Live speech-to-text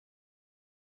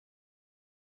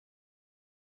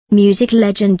Music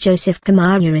legend Joseph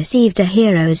Kamaru received a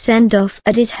hero's send-off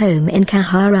at his home in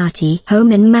Kaharati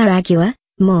home in Maragua,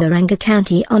 Moranga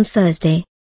County on Thursday.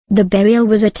 The burial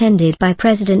was attended by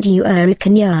President Uhuru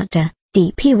Kenyatta,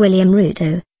 DP William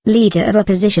Ruto, leader of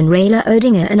opposition Raila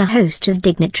Odinga and a host of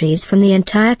dignitaries from the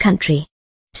entire country.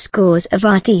 Scores of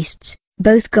artists,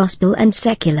 both gospel and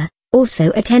secular,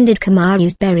 also attended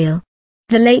Kamaru's burial.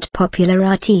 The late popular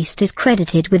artiste is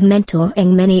credited with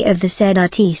mentoring many of the said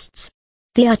artists.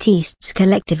 The artists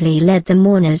collectively led the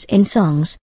mourners in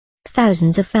songs.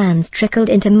 Thousands of fans trickled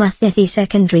into Muthithi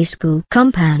Secondary School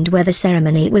compound where the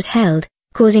ceremony was held,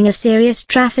 causing a serious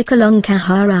traffic along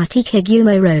Kaharati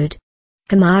Kigumo Road.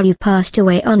 Kamaru passed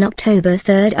away on October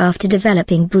 3 after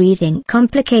developing breathing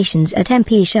complications at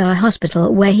MP Shah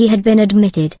Hospital where he had been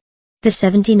admitted. The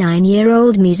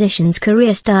 79-year-old musician's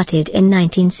career started in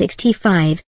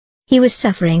 1965. He was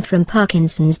suffering from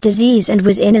Parkinson's disease and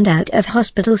was in and out of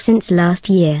hospital since last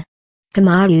year.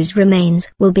 Kamaru's remains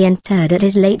will be interred at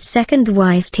his late second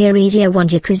wife Teresia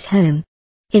Wanjiku's home.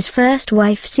 His first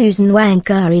wife Susan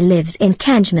Wangari lives in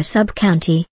Kanjma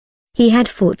sub-county. He had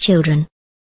 4 children.